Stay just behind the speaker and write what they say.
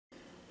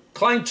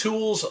Klein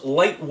Tools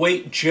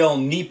lightweight gel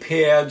knee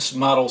pads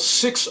model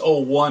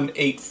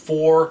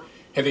 60184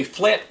 have a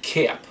flat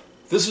cap.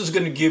 This is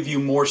going to give you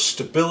more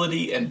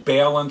stability and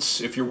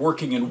balance if you're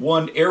working in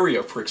one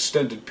area for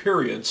extended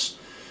periods.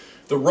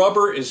 The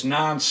rubber is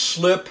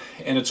non-slip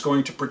and it's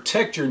going to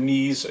protect your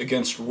knees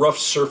against rough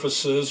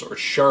surfaces or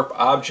sharp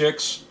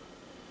objects.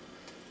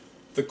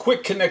 The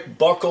quick connect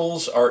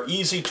buckles are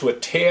easy to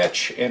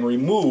attach and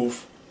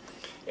remove,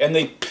 and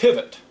they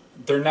pivot.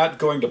 They're not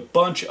going to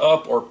bunch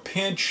up or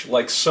pinch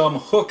like some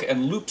hook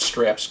and loop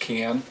straps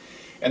can,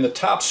 and the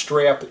top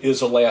strap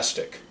is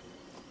elastic.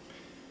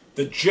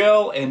 The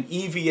gel and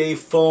EVA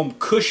foam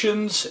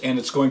cushions, and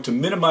it's going to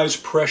minimize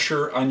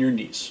pressure on your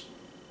knees.